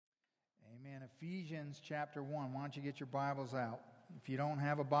Ephesians chapter 1. Why don't you get your Bibles out? If you don't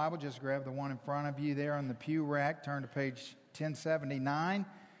have a Bible, just grab the one in front of you there on the pew rack. Turn to page 1079.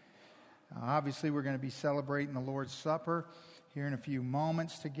 Obviously, we're going to be celebrating the Lord's Supper here in a few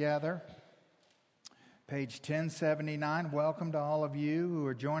moments together. Page 1079. Welcome to all of you who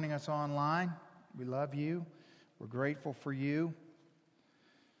are joining us online. We love you. We're grateful for you.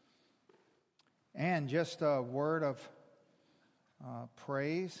 And just a word of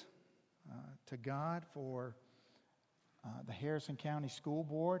praise to God for the Harrison County School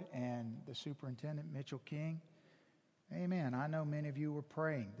Board and the Superintendent Mitchell King. Amen. I know many of you were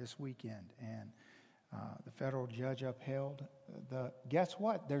praying this weekend, and the federal judge upheld guess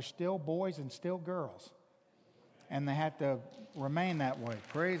what? There's still boys and still girls, and they have to remain that way.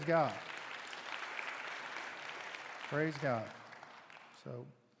 Praise God. Praise God. So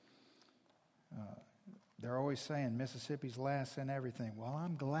they're always saying Mississippi's last in everything. Well,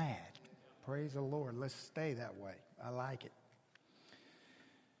 I'm glad. Praise the Lord. Let's stay that way. I like it.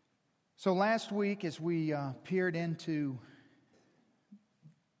 So last week, as we peered into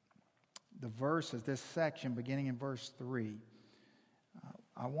the verses, this section beginning in verse 3,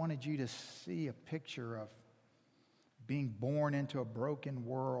 I wanted you to see a picture of being born into a broken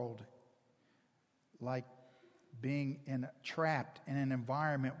world, like being trapped in an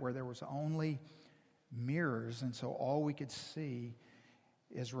environment where there was only mirrors, and so all we could see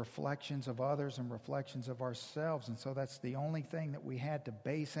is reflections of others and reflections of ourselves, and so that's the only thing that we had to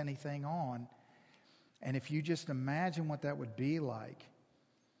base anything on. And if you just imagine what that would be like,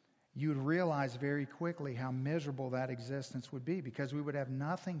 you'd realize very quickly how miserable that existence would be, because we would have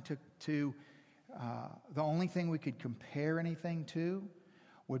nothing to the only thing we could compare anything to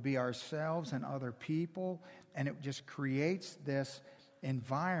would be ourselves and other people, and it just creates this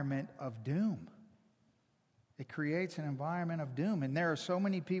environment of doom. It creates an environment of doom. And there are so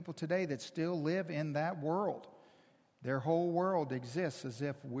many people today that still live in that world. Their whole world exists as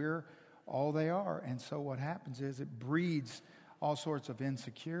if we're all they are. And so what happens is it breeds all sorts of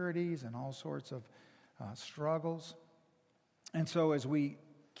insecurities and all sorts of struggles. And so as we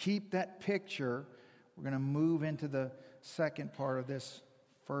keep that picture, we're going to move into the second part of this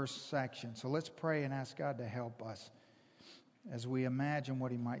first section. So let's pray and ask God to help us as we imagine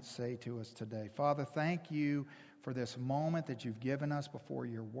what He might say to us today. Father, thank you for this moment that you've given us before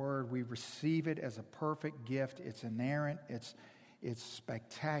your word. We receive it as a perfect gift. It's inerrant. It's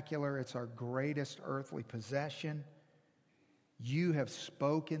spectacular. It's our greatest earthly possession. You have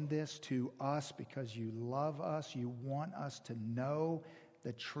spoken this to us because you love us. You want us to know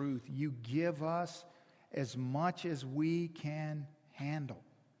the truth. You give us as much as we can handle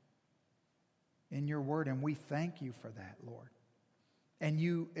in your word, and we thank you for that, Lord. And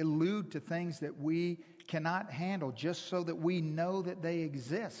you allude to things that we cannot handle just so that we know that they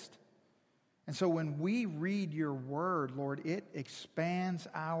exist. And so when we read your word, Lord, it expands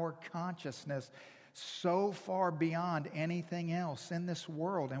our consciousness so far beyond anything else in this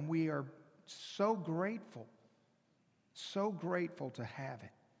world, and we are so grateful to have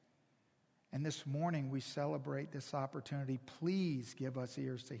it. And this morning we celebrate this opportunity. Please give us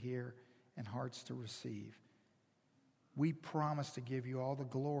ears to hear and hearts to receive. We promise to give you all the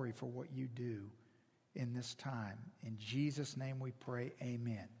glory for what you do in this time. In Jesus' name we pray,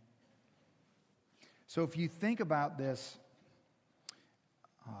 amen. So if you think about this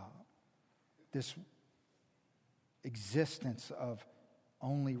existence of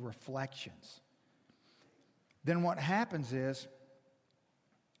only reflections, then what happens is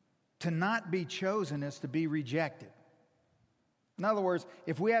to not be chosen is to be rejected. In other words,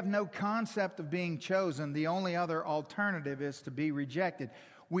 if we have no concept of being chosen, the only other alternative is to be rejected.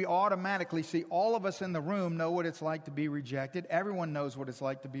 We automatically see, all of us in the room know what it's like to be rejected. Everyone knows what it's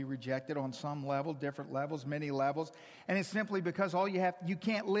like to be rejected on some level, different levels, many levels. And it's simply because you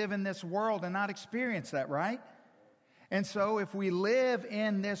can't live in this world and not experience that, right? And so if we live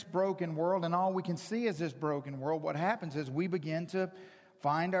in this broken world and all we can see is this broken world, what happens is we begin to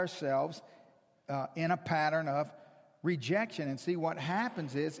find ourselves in a pattern of rejection. And see, what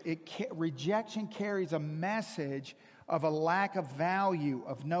happens is rejection carries a message of a lack of value,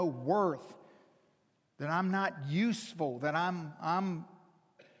 of no worth, that I'm not useful, that I'm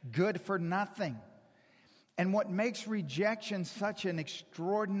good for nothing. And what makes rejection such an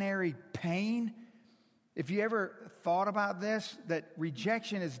extraordinary pain, if you ever thought about this, that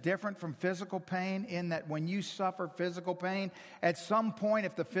rejection is different from physical pain in that when you suffer physical pain, at some point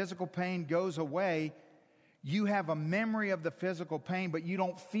if the physical pain goes away, you have a memory of the physical pain, but you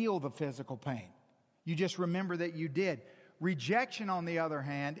don't feel the physical pain. You just remember that you did. Rejection, on the other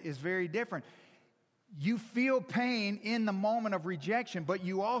hand, is very different. you feel pain in the moment of rejection, but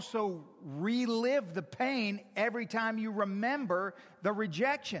you also relive the pain every time you remember the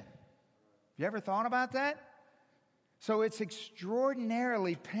rejection. You ever thought about that? So it's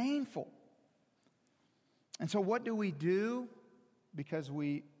extraordinarily painful. And so what do we do? Because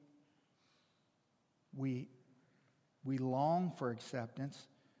we long for acceptance.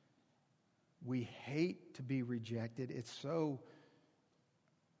 We hate to be rejected. It's so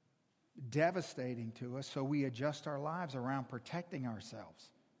devastating to us, so we adjust our lives around protecting ourselves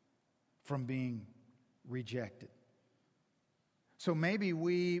from being rejected. So maybe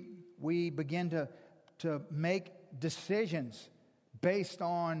we begin to make decisions based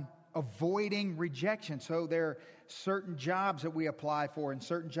on avoiding rejection. So there are certain jobs that we apply for and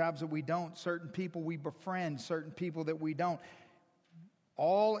certain jobs that we don't, certain people we befriend, certain people that we don't,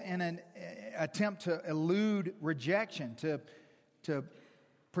 all in an attempt to elude rejection, to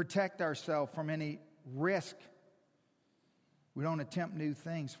protect ourselves from any risk. We don't attempt new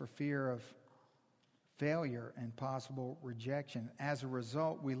things for fear of failure and possible rejection. As a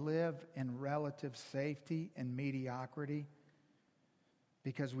result, we live in relative safety and mediocrity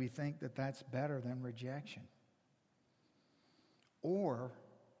because we think that that's better than rejection. Or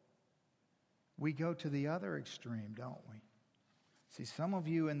we go to the other extreme, don't we? See, some of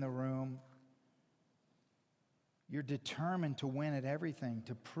you in the room, you're determined to win at everything,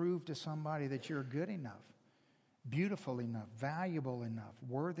 to prove to somebody that you're good enough, beautiful enough, valuable enough,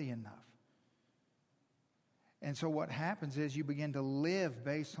 worthy enough. And so what happens is you begin to live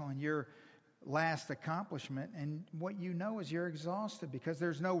based on your last accomplishment, and what you know is you're exhausted because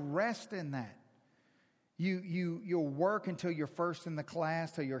there's no rest in that. You'll work until you're first in the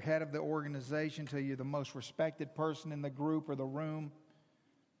class, till you're head of the organization, till you're the most respected person in the group or the room.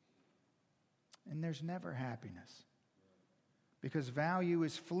 And there's never happiness. Because value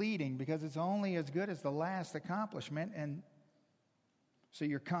is fleeting, because it's only as good as the last accomplishment. And so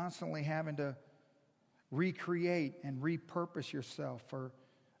you're constantly having to recreate and repurpose yourself for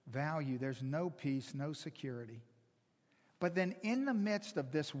value. There's no peace, no security. But then in the midst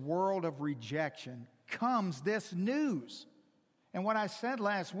of this world of rejection comes this news. And what I said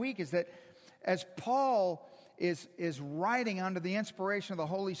last week is that as Paul is writing under the inspiration of the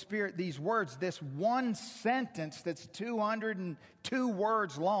Holy Spirit these words, this one sentence that's 202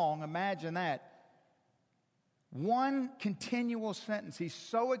 words long, imagine that. One continual sentence. He's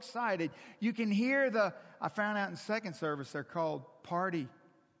so excited. You can hear I found out in second service they're called party.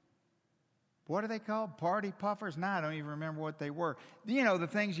 What are they called? Party puffers? No, I don't even remember what they were. You know, the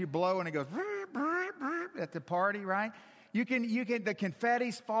things you blow and it goes at the party, right? You can, the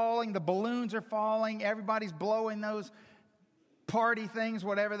confetti's falling, the balloons are falling, everybody's blowing those party things,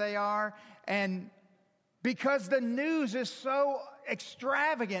 whatever they are. And because the news is so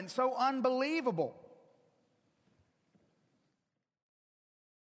extravagant, so unbelievable.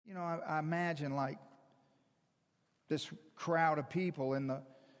 You know, I imagine like this crowd of people in the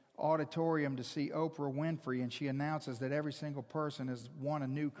auditorium to see Oprah Winfrey, and she announces that every single person has won a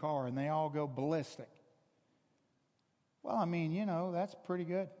new car, and they all go ballistic. Well, I mean, you know, that's pretty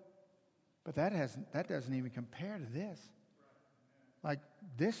good. But that doesn't even compare to this. Like,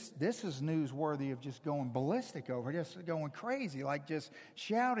 this is newsworthy of just going ballistic over, just going crazy, like just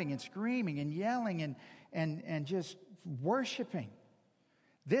shouting and screaming and yelling and just worshiping.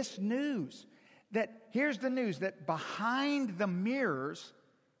 This news, here's the news, that behind the mirrors,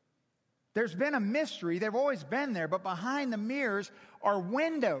 there's been a mystery. They've always been there, but behind the mirrors are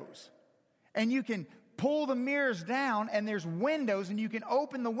windows. And you can pull the mirrors down, and there's windows, and you can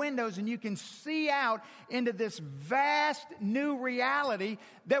open the windows, and you can see out into this vast new reality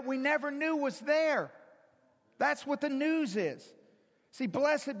that we never knew was there. That's what the news is. See,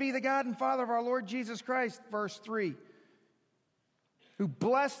 blessed be the God and Father of our Lord Jesus Christ, verse 3, who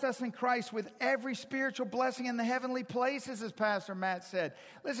blessed us in Christ with every spiritual blessing in the heavenly places, as Pastor Matt said.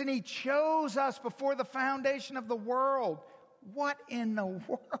 Listen, He chose us before the foundation of the world. What in the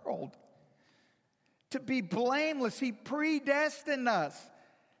world? To be blameless. He predestined us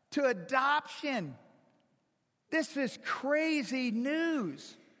to adoption. This is crazy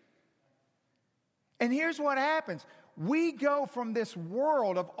news. And here's what happens. We go from this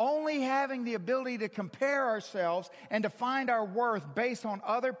world of only having the ability to compare ourselves and to find our worth based on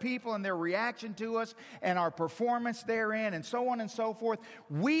other people and their reaction to us and our performance therein and so on and so forth.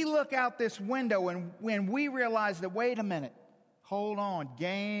 We look out this window and when we realize that, wait a minute, hold on,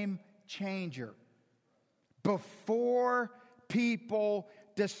 game changer. Before people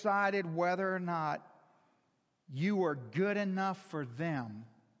decided whether or not you were good enough for them,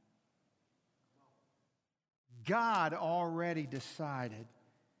 God already decided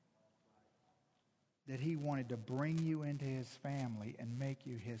that he wanted to bring you into his family and make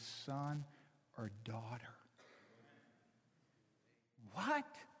you his son or daughter. What?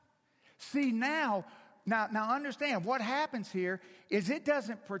 See, now understand, what happens here is it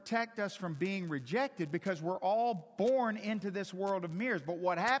doesn't protect us from being rejected because we're all born into this world of mirrors. But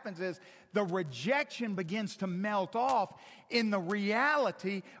what happens is the rejection begins to melt off in the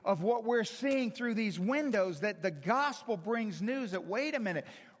reality of what we're seeing through these windows, that the gospel brings news that, wait a minute,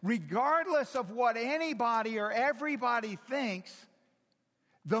 regardless of what anybody or everybody thinks,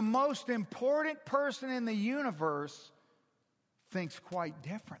 the most important person in the universe thinks quite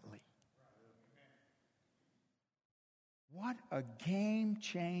differently. What a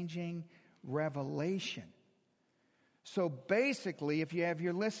game-changing revelation. So basically, if you have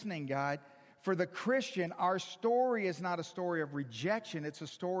your listening guide, for the Christian, our story is not a story of rejection. It's a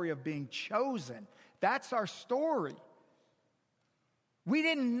story of being chosen. That's our story. We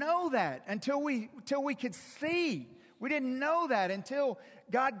didn't know that until we could see. We didn't know that until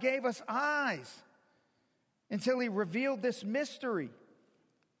God gave us eyes, until he revealed this mystery.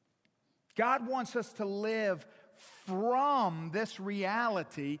 God wants us to live from this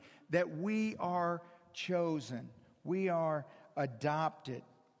reality that we are chosen. We are adopted.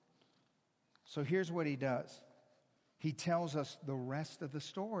 So here's what he does. He tells us the rest of the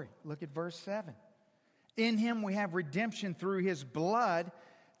story. Look at verse 7. In him we have redemption through his blood,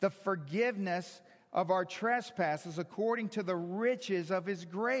 the forgiveness of our trespasses according to the riches of his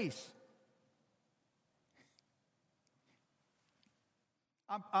grace.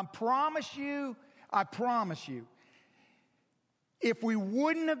 I promise you, if we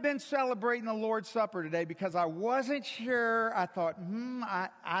wouldn't have been celebrating the Lord's Supper today because I wasn't sure, I thought,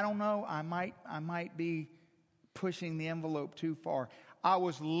 I don't know, I might be pushing the envelope too far. I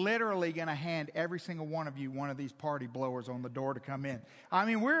was literally going to hand every single one of you one of these party blowers on the door to come in. I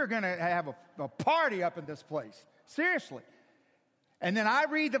mean, we're going to have a party up in this place. Seriously. And then I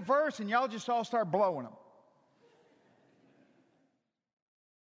read the verse and y'all just all start blowing them.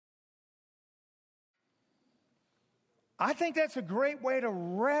 I think that's a great way to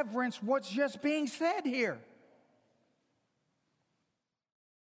reverence what's just being said here.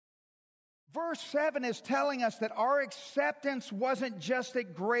 Verse 7 is telling us that our acceptance wasn't just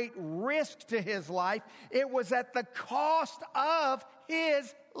at great risk to his life, it was at the cost of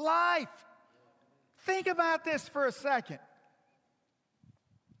his life. Think about this for a second.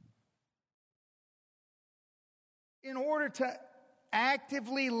 In order to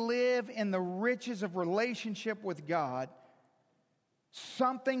actively live in the riches of relationship with God,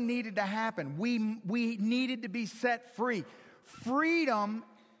 something needed to happen. We needed to be set free. Freedom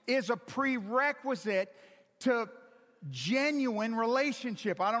is a prerequisite to genuine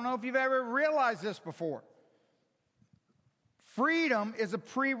relationship. I don't know if you've ever realized this before. Freedom is a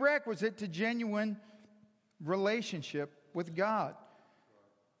prerequisite to genuine relationship with God.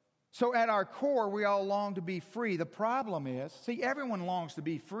 So at our core, we all long to be free. The problem is, everyone longs to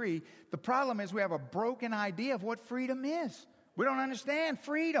be free. The problem is we have a broken idea of what freedom is. We don't understand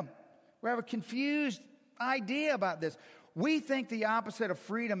freedom. We have a confused idea about this. We think the opposite of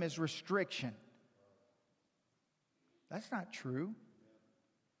freedom is restriction. That's not true.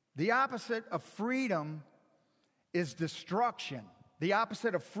 The opposite of freedom is destruction. The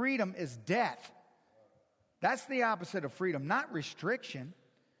opposite of freedom is death. That's the opposite of freedom, not restriction.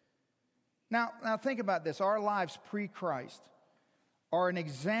 Now think about this. Our lives pre-Christ are an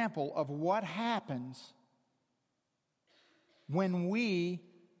example of what happens when we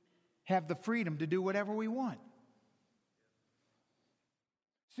have the freedom to do whatever we want.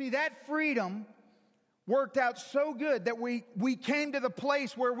 See, that freedom worked out so good that we came to the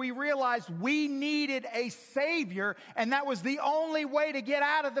place where we realized we needed a Savior, and that was the only way to get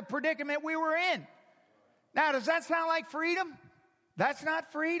out of the predicament we were in. Now, does that sound like freedom? That's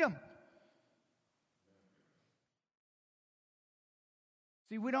not freedom.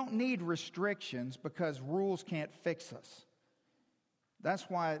 See, we don't need restrictions because rules can't fix us. That's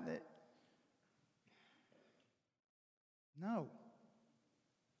why... No.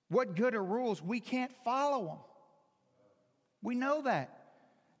 What good are rules? We can't follow them. We know that.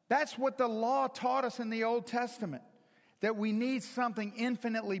 That's what the law taught us in the Old Testament, that we need something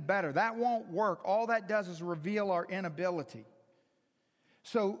infinitely better. That won't work. All that does is reveal our inability.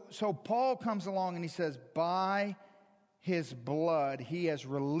 So Paul comes along and he says, by his blood, he has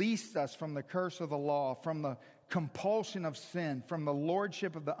released us from the curse of the law, from the compulsion of sin, from the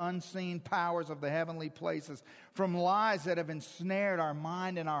lordship of the unseen powers of the heavenly places, from lies that have ensnared our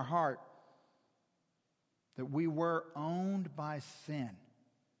mind and our heart, that we were owned by sin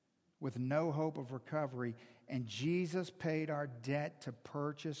with no hope of recovery, and Jesus paid our debt to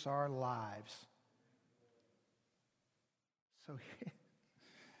purchase our lives So,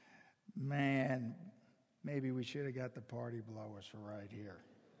 man, maybe we should have got the party blowers for right here.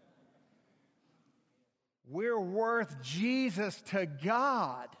 We're worth Jesus to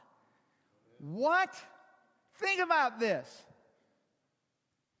God. What? Think about this.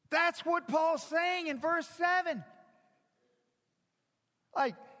 That's what Paul's saying in verse 7.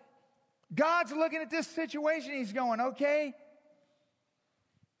 Like, God's looking at this situation. He's going, okay,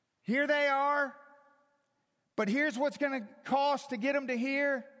 here they are, but here's what's going to cost to get them to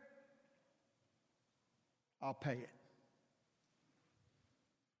here. I'll pay it.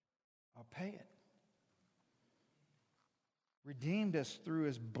 I'll pay it. Redeemed us through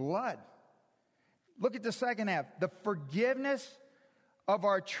his blood. Look at the second half. The forgiveness of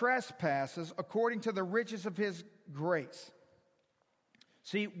our trespasses according to the riches of his grace.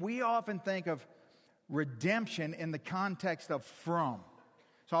 See, we often think of redemption in the context of from.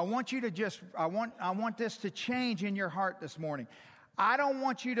 So I want you to I want this to change in your heart this morning. I don't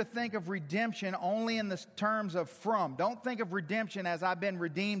want you to think of redemption only in the terms of from. Don't think of redemption as I've been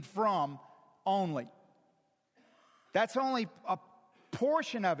redeemed from only. That's only a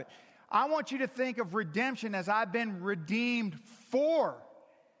portion of it. I want you to think of redemption as I've been redeemed for.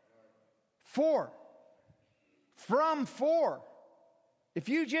 For. From for. If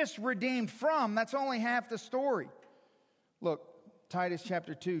you just redeemed from, that's only half the story. Look, Titus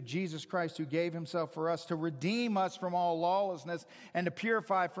chapter 2, Jesus Christ who gave himself for us to redeem us from all lawlessness and to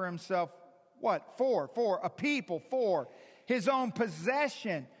purify for himself, what? For a people, for his own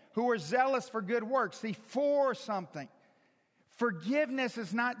possession, who are zealous for good works. See, for something. Forgiveness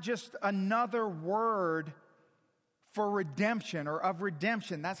is not just another word for redemption or of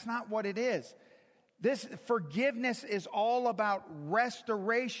redemption. That's not what it is. This forgiveness is all about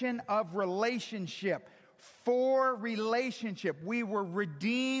restoration of relationship. For relationship. We were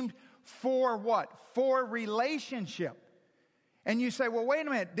redeemed for what? For relationship. And you say, well, wait a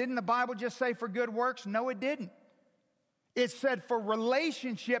minute. Didn't the Bible just say for good works? No, it didn't. It said for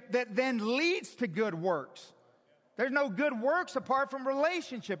relationship that then leads to good works. There's no good works apart from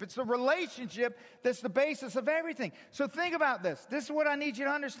relationship. It's the relationship that's the basis of everything. So think about this. This is what I need you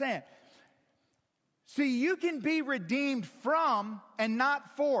to understand. See, you can be redeemed from and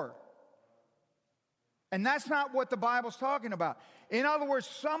not for. And that's not what the Bible's talking about. In other words,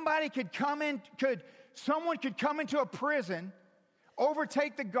 someone could come into a prison,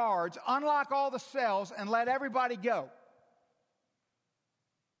 overtake the guards, unlock all the cells, and let everybody go.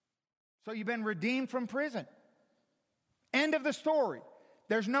 So you've been redeemed from prison. End of the story.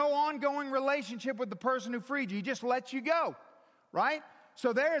 There's no ongoing relationship with the person who freed you. He just lets you go, right?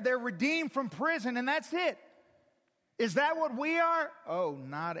 So they're redeemed from prison, and that's it. Is that what we are? Oh,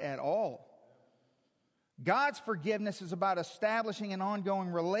 not at all. God's forgiveness is about establishing an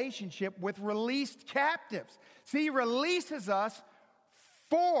ongoing relationship with released captives. See, he releases us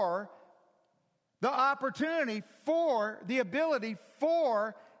for the opportunity, for the ability,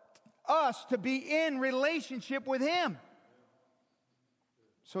 for us to be in relationship with him.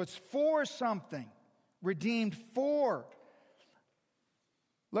 So it's for something. Redeemed for.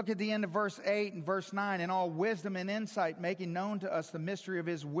 Look at the end of verse 8 and verse 9. In all wisdom and insight, making known to us the mystery of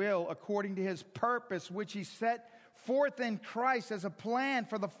his will, according to his purpose, which he set forth in Christ as a plan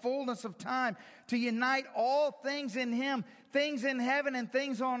for the fullness of time, to unite all things in him, things in heaven and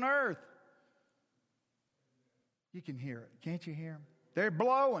things on earth. You can hear it. Can't you hear them? They're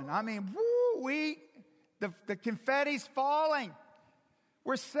blowing. I mean, woo, the confetti's falling.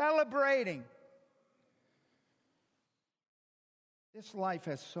 We're celebrating. This life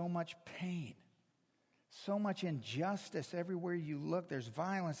has so much pain, so much injustice everywhere you look. There's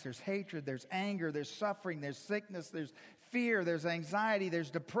violence, there's hatred, there's anger, there's suffering, there's sickness, there's fear, there's anxiety, there's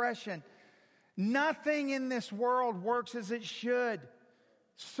depression. Nothing in this world works as it should.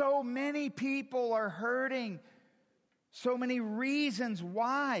 So many people are hurting. So many reasons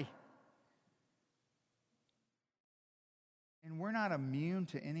why. And we're not immune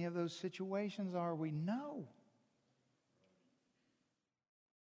to any of those situations, are we? No.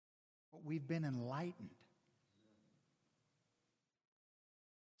 But we've been enlightened.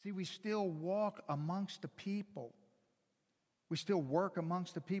 See, we still walk amongst the people. We still work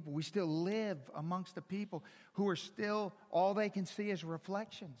amongst the people. We still live amongst the people who are still, all they can see is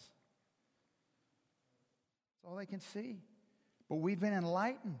reflections. That's all they can see. But we've been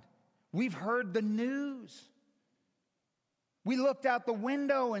enlightened. We've heard the news. We looked out the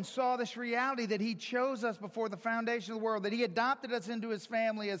window and saw this reality that he chose us before the foundation of the world, that he adopted us into his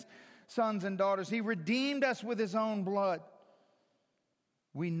family as sons and daughters. He redeemed us with his own blood.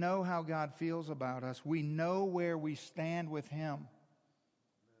 We know how God feels about us. We know where we stand with him.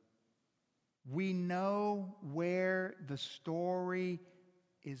 We know where the story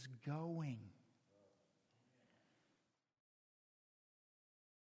is going.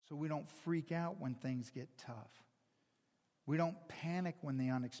 So we don't freak out when things get tough. We don't panic when the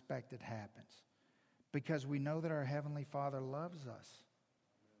unexpected happens, because we know that our Heavenly Father loves us.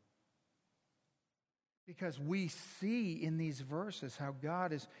 Because we see in these verses how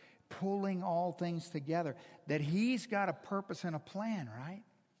God is pulling all things together, that He's got a purpose and a plan, right?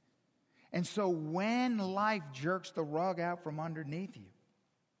 And so when life jerks the rug out from underneath you,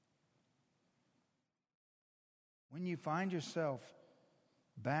 when you find yourself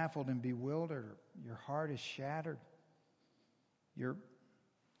baffled and bewildered, or your heart is shattered,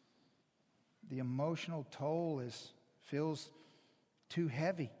 the emotional toll feels too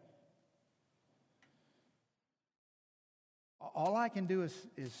heavy, all I can do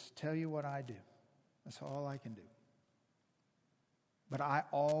is tell you what I do. That's all I can do. But I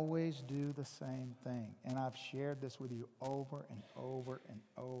always do the same thing. And I've shared this with you over and over and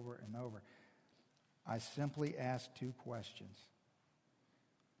over and over. I simply ask two questions.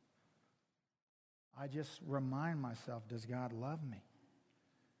 I just remind myself, does God love me?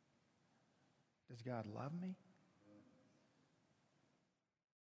 Does God love me?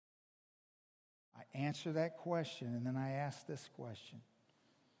 I answer that question, and then I ask this question.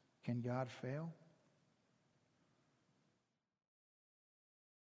 Can God fail?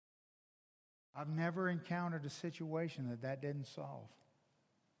 I've never encountered a situation that didn't solve.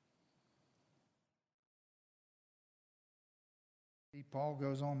 See, Paul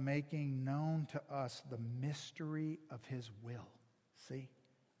goes on making known to us the mystery of His will. See?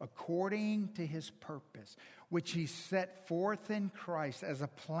 According to His purpose, which He set forth in Christ as a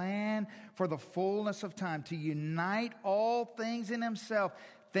plan for the fullness of time, to unite all things in Himself,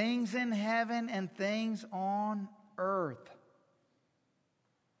 things in heaven and things on earth.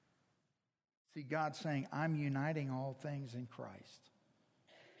 See, God's saying, I'm uniting all things in Christ.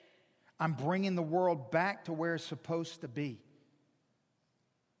 I'm bringing the world back to where it's supposed to be.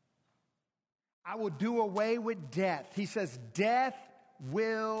 I will do away with death. He says, death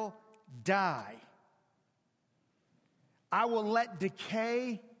will die. I will let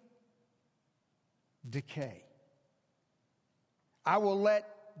decay. I will let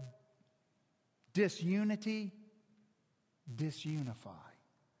disunity disunify.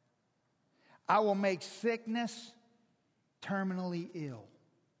 I will make sickness terminally ill.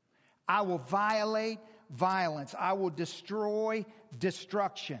 I will violate violence. I will destroy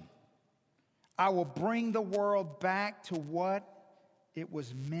destruction. I will bring the world back to what it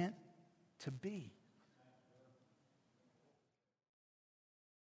was meant to be.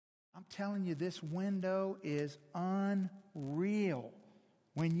 I'm telling you, this window is unreal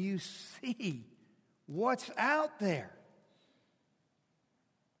when you see what's out there.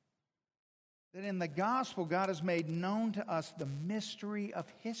 That in the gospel, God has made known to us the mystery of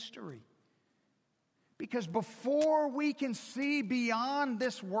history. Because before we can see beyond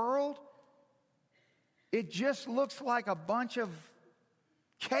this world, it just looks like a bunch of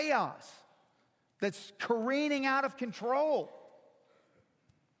chaos that's careening out of control.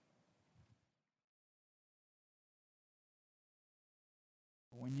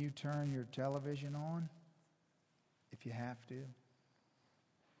 When you turn your television on, if you have to,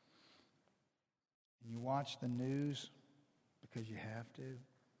 and you watch the news because you have to,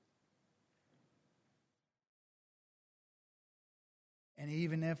 and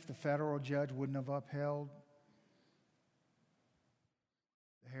even if the federal judge wouldn't have upheld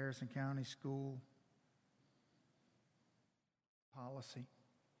the Harrison County School policy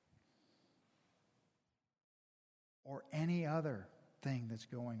or any other thing that's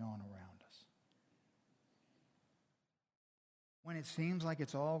going on around us, when it seems like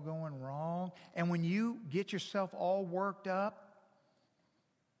it's all going wrong, and when you get yourself all worked up,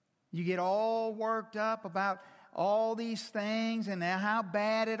 you get all worked up about all these things and how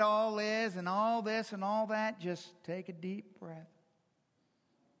bad it all is and all this and all that, just take a deep breath.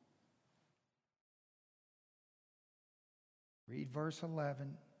 Read verse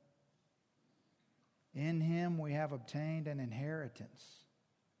 11. In Him we have obtained an inheritance,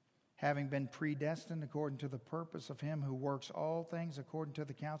 having been predestined according to the purpose of Him who works all things according to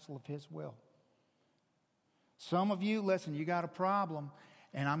the counsel of His will. Some of you, listen, you got a problem,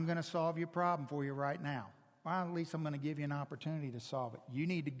 and I'm going to solve your problem for you right now. Well, at least I'm going to give you an opportunity to solve it. You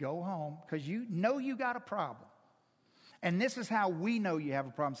need to go home because you know you got a problem. And this is how we know you have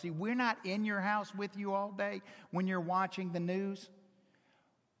a problem. See, we're not in your house with you all day when you're watching the news,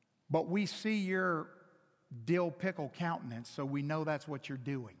 but we see your dill pickle countenance, so we know that's what you're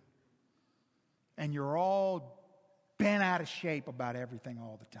doing. And you're all bent out of shape about everything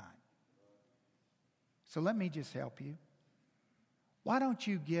all the time. So let me just help you. Why don't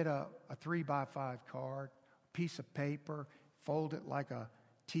you get a 3x5 card, piece of paper, fold it like a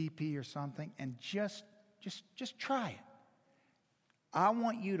TP or something, and just try it. I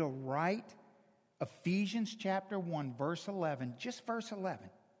want you to write Ephesians chapter 1, verse 11, just verse 11.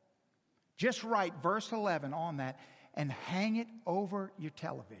 Just write verse 11 on that and hang it over your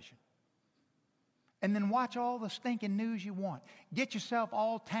television. And then watch all the stinking news you want. Get yourself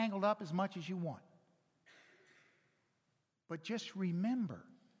all tangled up as much as you want. But just remember,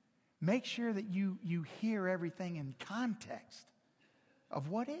 make sure that you hear everything in context of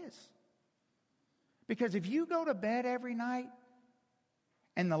what is. Because if you go to bed every night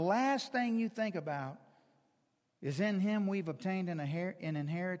and the last thing you think about is in Him we've obtained an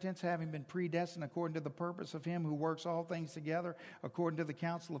inheritance, having been predestined according to the purpose of Him who works all things together according to the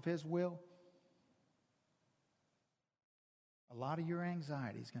counsel of His will, a lot of your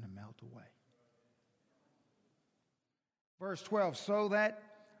anxiety is going to melt away. Verse 12, so that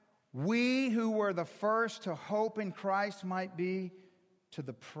we who were the first to hope in Christ might be to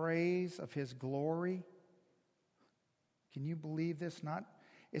the praise of His glory. Can you believe this?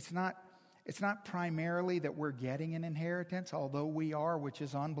 It's not primarily that we're getting an inheritance, although we are, which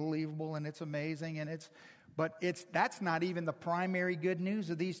is unbelievable and it's amazing, but that's not even the primary good news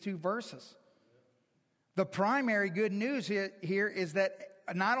of these two verses. The primary good news here is that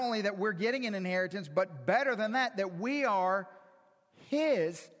not only that we're getting an inheritance, but better than that we are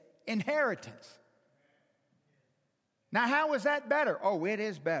His inheritance. Now, how is that better? Oh, it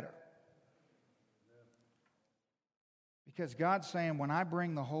is better. Because God's saying, when I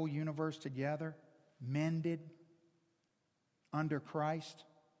bring the whole universe together, mended under Christ,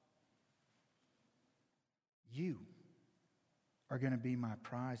 you are going to be my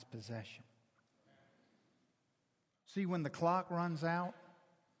prized possession. See, when the clock runs out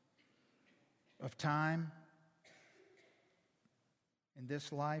of time in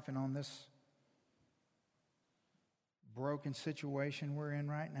this life and on this broken situation we're in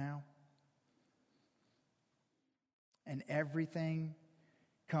right now, and everything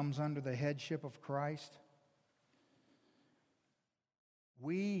comes under the headship of Christ,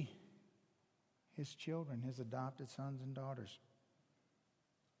 we, His children, His adopted sons and daughters,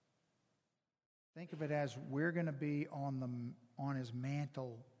 think of it as we're going to be on His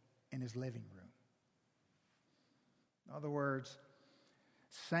mantle in His living room. In other words,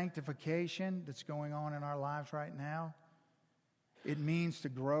 sanctification that's going on in our lives right now, it means to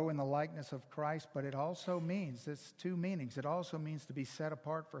grow in the likeness of Christ, but it also means, it's two meanings. It also means to be set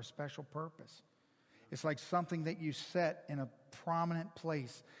apart for a special purpose. It's like something that you set in a prominent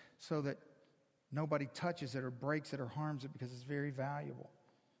place so that nobody touches it or breaks it or harms it because it's very valuable.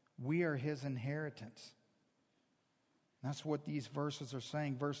 We are His inheritance. That's what these verses are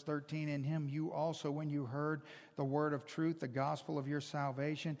saying. Verse 13, in Him you also, when you heard the word of truth, the gospel of your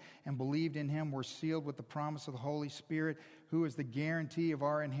salvation, and believed in Him, were sealed with the promise of the Holy Spirit, who is the guarantee of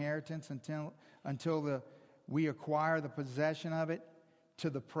our inheritance until we acquire the possession of it to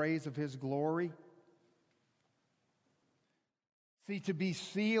the praise of His glory. See, to be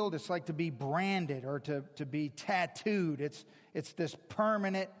sealed, it's like to be branded or to be tattooed. It's this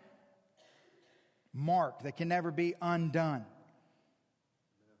permanent mark that can never be undone.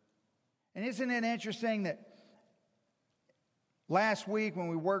 And isn't it interesting that last week when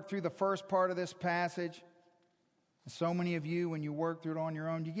we worked through the first part of this passage, so many of you, when you work through it on your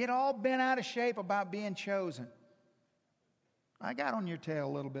own, you get all bent out of shape about being chosen. I got on your tail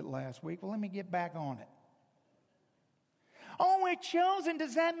a little bit last week. Well, let me get back on it. Oh, we're chosen.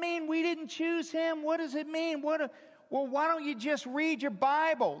 Does that mean we didn't choose Him? What does it mean? Well, why don't you just read your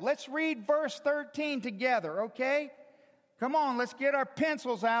Bible? Let's read verse 13 together, okay? Come on, let's get our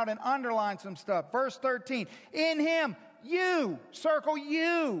pencils out and underline some stuff. Verse 13, in Him, you, circle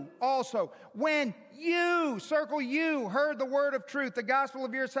you also. When you, circle you, heard the word of truth, the gospel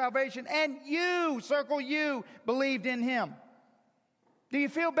of your salvation, and you, circle you, believed in Him. Do you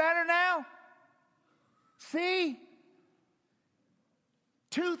feel better now? See?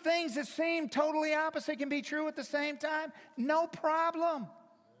 Two things that seem totally opposite can be true at the same time. No problem.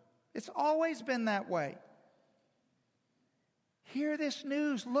 It's always been that way. Hear this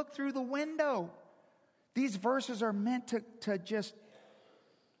news. Look through the window. These verses are meant to just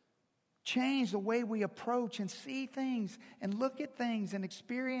change the way we approach and see things and look at things and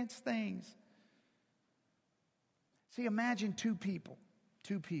experience things. See, imagine two people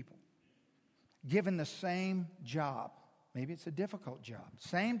given the same job. Maybe it's a difficult job.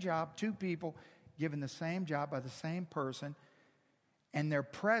 Same job, two people given the same job by the same person, and they're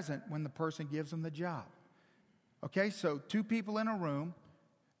present when the person gives them the job. Okay, so two people in a room.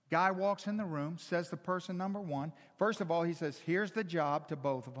 Guy walks in the room, says to person number one. First of all, he says, here's the job to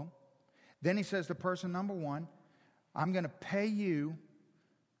both of them. Then he says to person number one, I'm going to pay you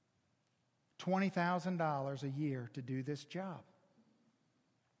 $20,000 a year to do this job.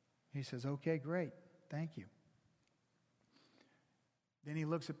 He says, okay, great. Thank you. Then he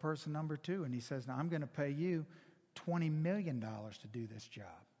looks at person number two and he says, now I'm going to pay you $20 million to do this job.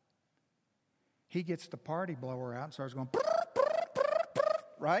 He gets the party blower out and starts going,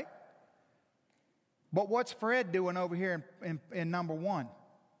 right? But what's Fred doing over here in number one?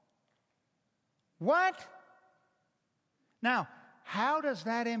 What? Now, how does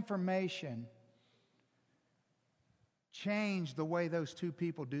that information change the way those two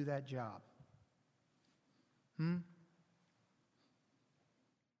people do that job?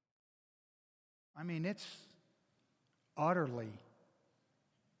 I mean, it's utterly,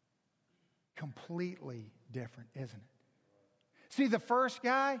 completely different, isn't it? See, the first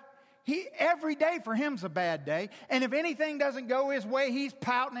guy, every day for him's a bad day. And if anything doesn't go his way, he's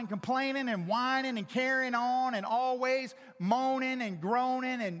pouting and complaining and whining and carrying on and always moaning and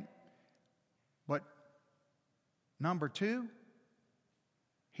groaning. But number two,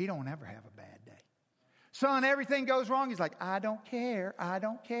 he don't ever have a bad day. Son, everything goes wrong. He's like, I don't care.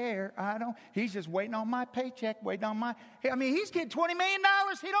 He's just waiting on my paycheck, he's getting $20 million.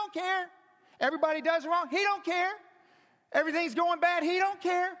 He don't care. Everybody does wrong. He don't care. Everything's going bad. He don't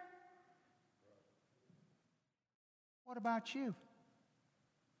care. What about you?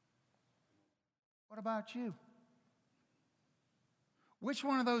 What about you? Which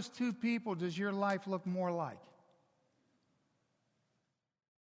one of those two people does your life look more like?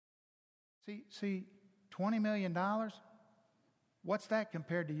 See, $20 million, what's that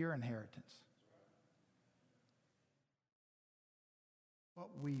compared to your inheritance?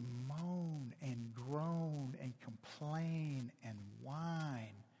 But we moan and groan and complain and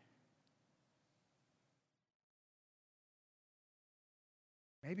whine.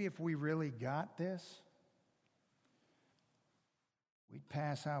 Maybe if we really got this, we'd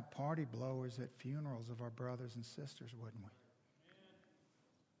pass out party blowers at funerals of our brothers and sisters, wouldn't we?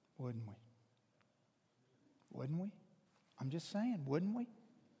 Wouldn't we? Wouldn't we? I'm just saying, wouldn't we?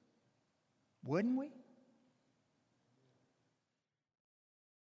 Wouldn't we?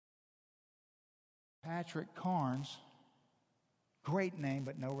 Patrick Carnes, great name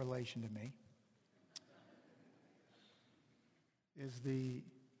but no relation to me, is the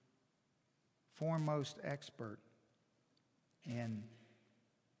foremost expert in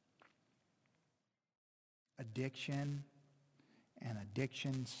addiction and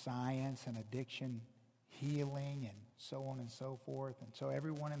addiction science and addiction healing and so on and so forth. And so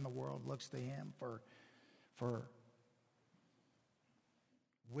everyone in the world looks to him for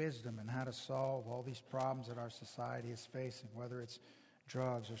wisdom and how to solve all these problems that our society is facing, whether it's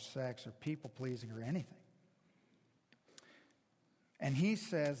drugs or sex or people pleasing or anything. And he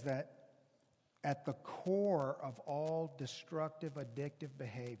says that at the core of all destructive, addictive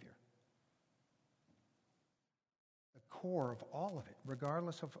behavior, the core of all of it,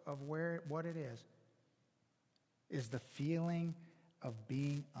 regardless of what it is the feeling of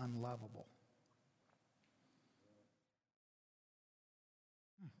being unlovable.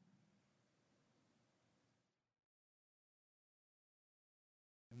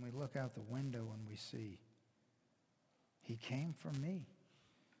 And we look out the window and we see, He came for me.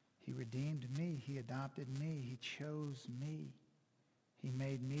 He redeemed me. He adopted me. He chose me. He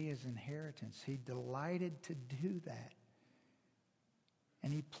made me his inheritance. He delighted to do that.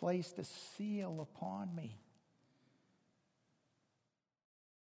 And he placed a seal upon me.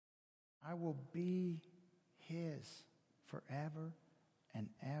 I will be his forever and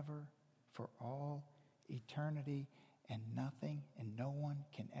ever for all eternity, and nothing and no one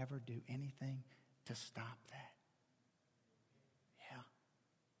can ever do anything to stop that. Yeah.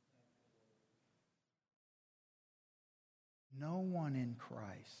 No one in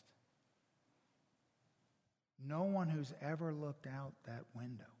Christ, no one who's ever looked out that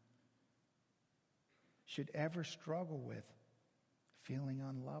window should ever struggle with feeling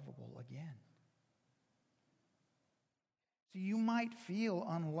unlovable again. So you might feel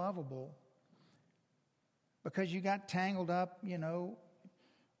unlovable because you got tangled up,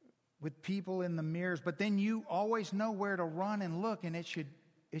 with people in the mirrors, but then you always know where to run and look, and it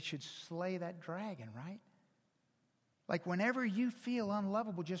should slay that dragon, right? Like whenever you feel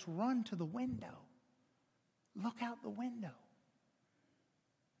unlovable, just run to the window. Look out the window.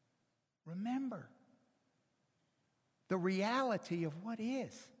 Remember the reality of what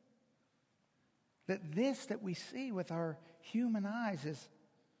is. That this that we see with our human eyes is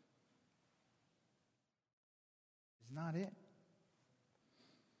not it.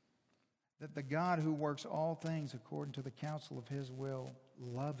 that the God who works all things according to the counsel of His will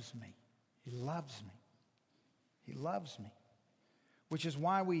loves me. He loves me. He loves me. Which is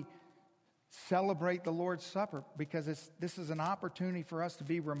why we celebrate the Lord's Supper, because this is an opportunity for us to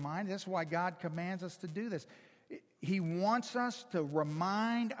be reminded. That's why God commands us to do this. He wants us to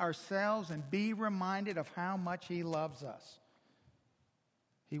remind ourselves and be reminded of how much He loves us.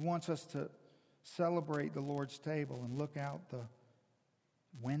 He wants us to celebrate the Lord's table and look out the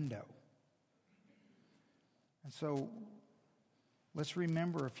window. And so let's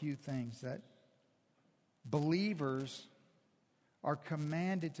remember a few things, that believers are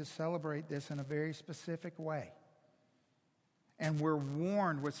commanded to celebrate this in a very specific way. And we're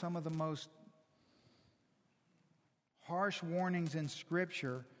warned with some of the most harsh warnings in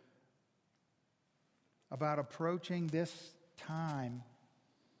Scripture about approaching this time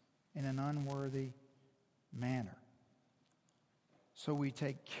in an unworthy manner. So we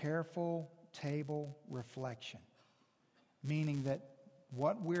take careful table reflection, meaning that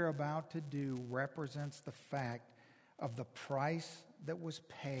what we're about to do represents the fact of the price that was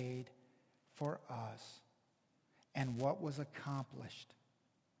paid for us and what was accomplished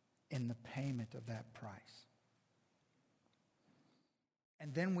in the payment of that price.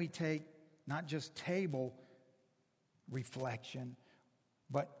 And then we take not just table reflection,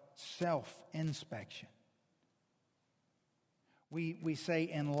 but self-inspection. We say,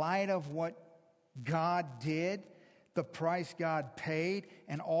 in light of what God did, the price God paid,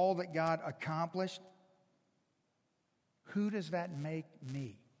 and all that God accomplished, who does that make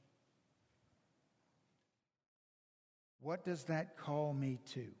me? What does that call me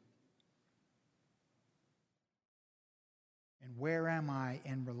to? And where am I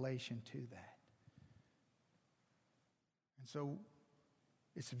in relation to that? And so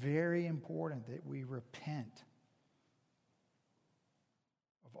it's very important that we repent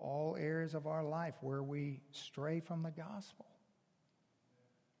of all areas of our life where we stray from the gospel.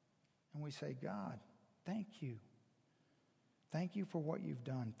 And we say, God, thank you. Thank you for what you've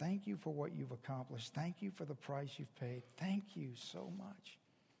done. Thank you for what you've accomplished. Thank you for the price you've paid. Thank you so much.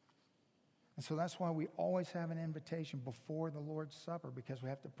 And so that's why we always have an invitation before the Lord's Supper, because we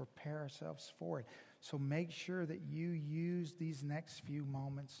have to prepare ourselves for it. So make sure that you use these next few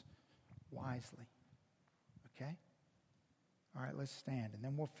moments wisely. Okay? All right, let's stand, and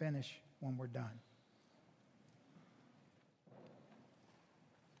then we'll finish when we're done.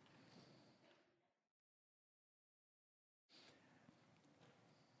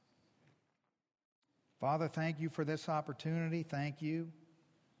 Father, thank you for this opportunity. Thank you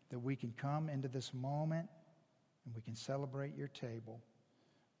that we can come into this moment and we can celebrate your table.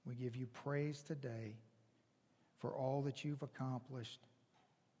 We give you praise today for all that you've accomplished.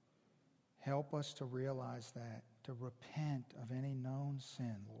 Help us to realize that, to repent of any known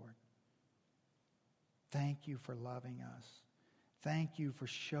sin, Lord. Thank you for loving us. Thank you for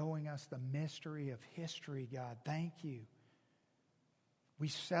showing us the mystery of history, God. Thank you. We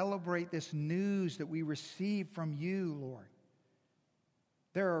celebrate this news that we receive from you, Lord.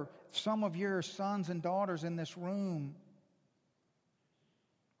 There are some of your sons and daughters in this room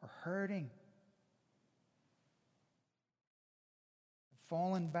are hurting,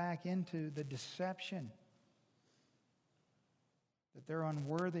 fallen back into the deception that they're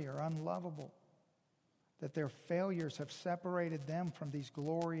unworthy or unlovable, that their failures have separated them from these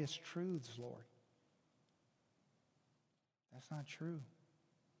glorious truths, Lord. That's not true.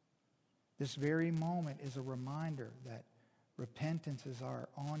 This very moment is a reminder that repentance is our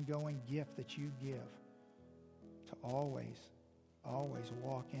ongoing gift that you give to always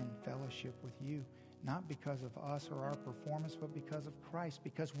walk in fellowship with you, not because of us or our performance, but because of Christ,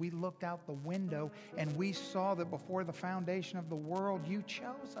 because we looked out the window and we saw that before the foundation of the world, you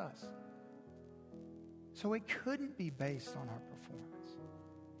chose us. So it couldn't be based on our performance.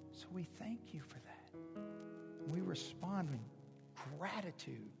 So we thank you for that. We respond with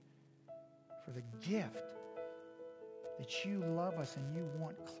gratitude for the gift that you love us and you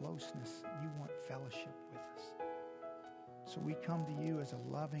want closeness, you want fellowship with us. So we come to you as a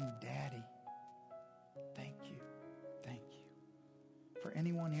loving daddy. Thank you. Thank you. For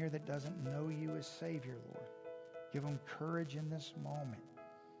anyone here that doesn't know you as Savior, Lord, give them courage in this moment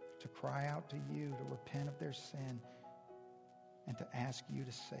to cry out to you, to repent of their sin, and to ask you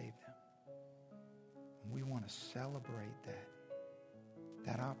to save them. And we want to celebrate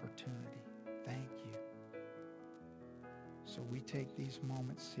that opportunity. Thank you. So we take these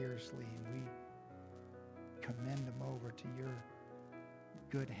moments seriously and we commend them over to your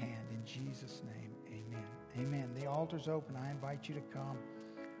good hand. In Jesus' name, amen. Amen. The altar's open. I invite you to come.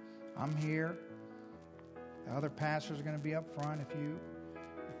 I'm here. The other pastors are going to be up front.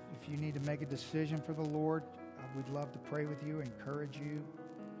 If if you need to make a decision for the Lord, we'd love to pray with you, encourage you.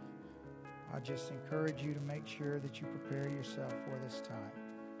 I just encourage you to make sure that you prepare yourself for this time.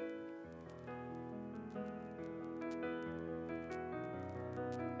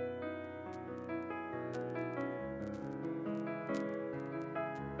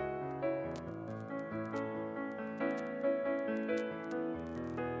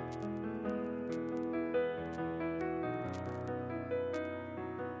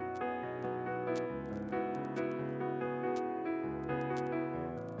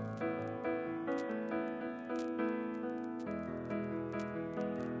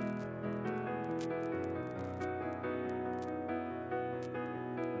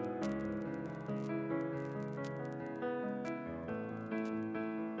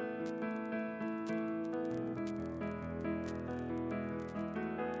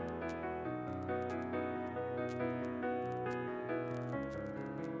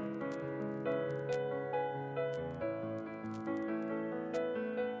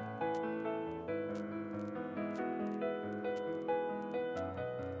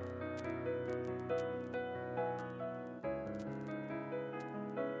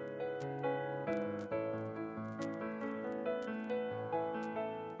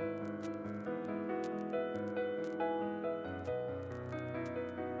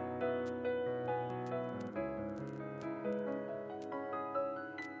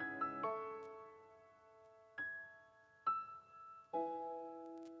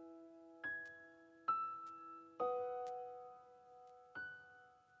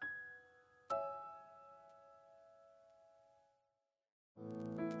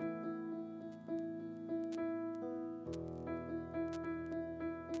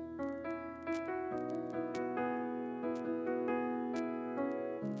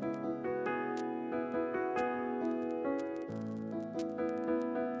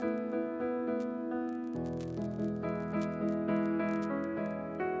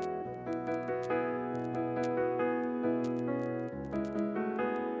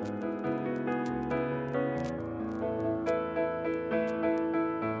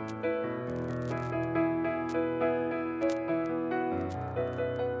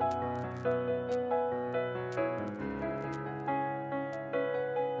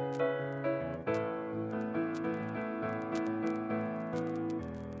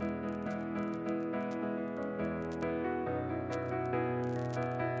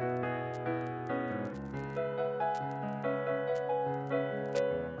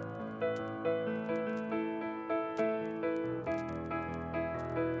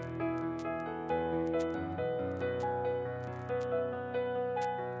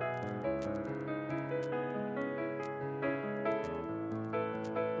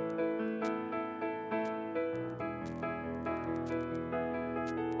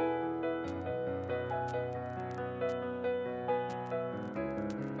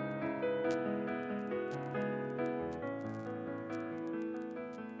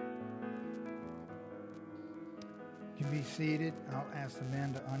 You can be seated. I'll ask the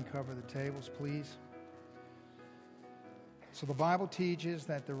men to uncover the tables, please. So the Bible teaches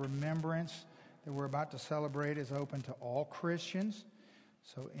that the remembrance that we're about to celebrate is open to all Christians.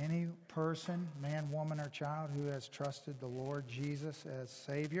 So any person, man, woman, or child who has trusted the Lord Jesus as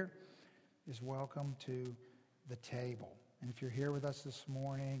Savior is welcome to the table. And if you're here with us this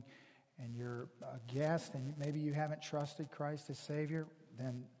morning and you're a guest and maybe you haven't trusted Christ as Savior,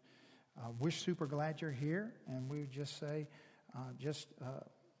 then we're super glad you're here. And we would just say,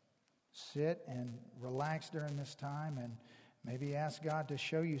 sit and relax during this time and maybe ask God to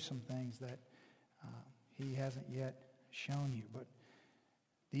show you some things that He hasn't yet shown you. But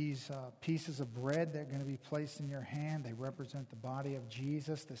these pieces of bread that are going to be placed in your hand, they represent the body of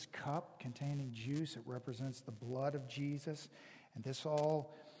Jesus. This cup containing juice, it represents the blood of Jesus. And this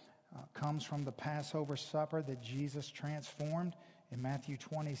all comes from the Passover supper that Jesus transformed in Matthew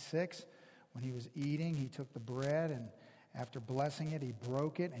 26. When he was eating, he took the bread, and after blessing it, he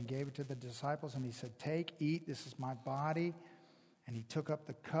broke it and gave it to the disciples. And he said, "Take, eat, this is my body." And he took up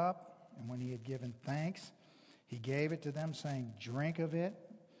the cup, and when he had given thanks, he gave it to them, saying, "Drink of it,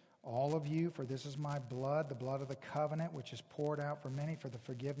 all of you, for this is my blood, the blood of the covenant, which is poured out for many for the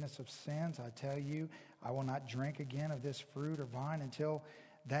forgiveness of sins. I tell you, I will not drink again of this fruit or vine until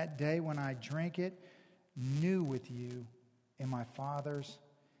that day when I drink it new with you in my Father's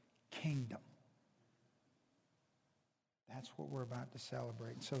kingdom." That's what we're about to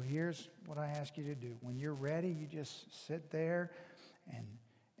celebrate. So here's what I ask you to do. When you're ready, you just sit there and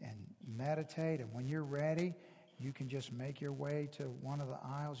meditate. And when you're ready, you can just make your way to one of the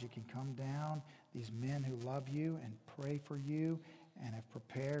aisles. You can come down. These men who love you and pray for you and have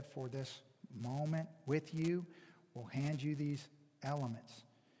prepared for this moment with you will hand you these elements.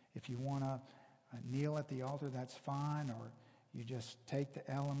 If you want to kneel at the altar, that's fine, or you just take the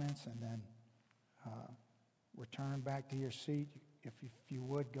elements and then return back to your seat. If you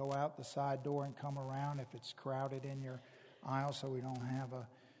would, go out the side door and come around if it's crowded in your aisle so we don't have a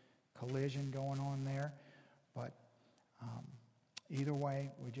collision going on there. But either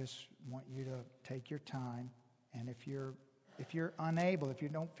way, we just want you to take your time. And if you're unable, if you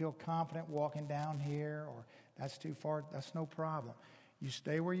don't feel confident walking down here or that's too far, that's no problem. You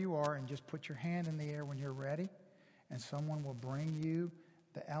stay where you are and just put your hand in the air when you're ready, and someone will bring you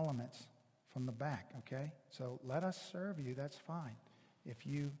the elements from the back, okay? So let us serve you, that's fine. If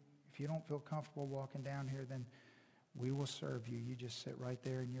you don't feel comfortable walking down here, then we will serve you. You just sit right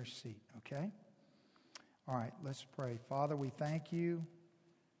there in your seat, okay? All right, let's pray. Father, we thank you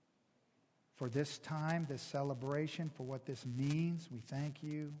for this time, this celebration, for what this means. We thank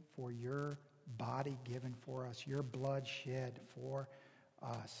you for your body given for us, your blood shed for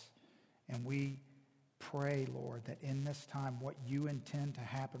us. And we pray, Lord, that in this time what you intend to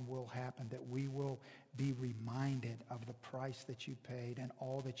happen will happen, that we will be reminded of the price that you paid and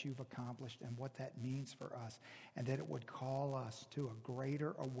all that you've accomplished and what that means for us, and that it would call us to a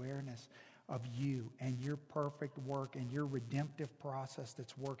greater awareness of you and your perfect work and your redemptive process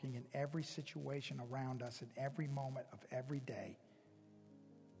that's working in every situation around us in every moment of every day.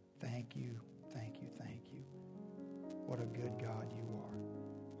 Thank you, thank you, thank you. What a good God you are.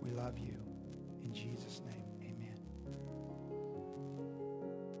 We love you. In Jesus' name, amen.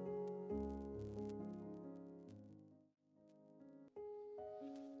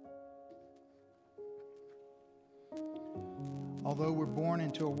 Although we're born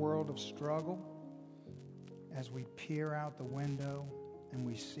into a world of struggle, as we peer out the window and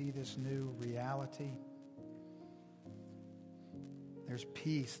we see this new reality, there's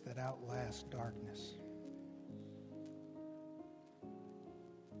peace that outlasts darkness.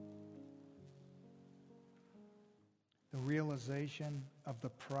 The realization of the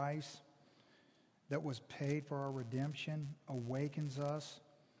price that was paid for our redemption awakens us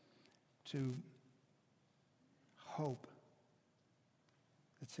to hope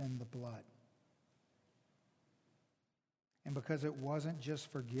that's in the blood. And because it wasn't just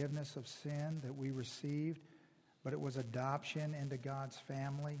forgiveness of sin that we received, but it was adoption into God's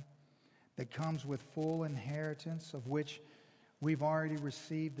family that comes with full inheritance, of which we've already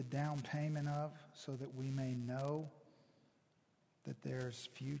received the down payment of, so that we may know that there's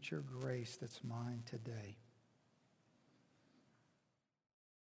future grace that's mine today.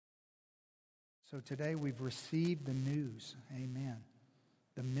 So today we've received the news. Amen.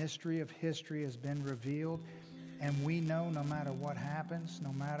 The mystery of history has been revealed, and we know no matter what happens,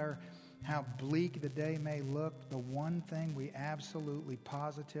 no matter how bleak the day may look, the one thing we absolutely,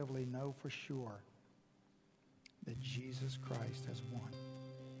 positively know for sure, that Jesus Christ has won.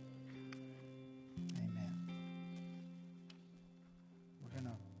 We're going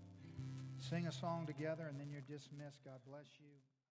to sing a song together, and then you're dismissed. God bless you.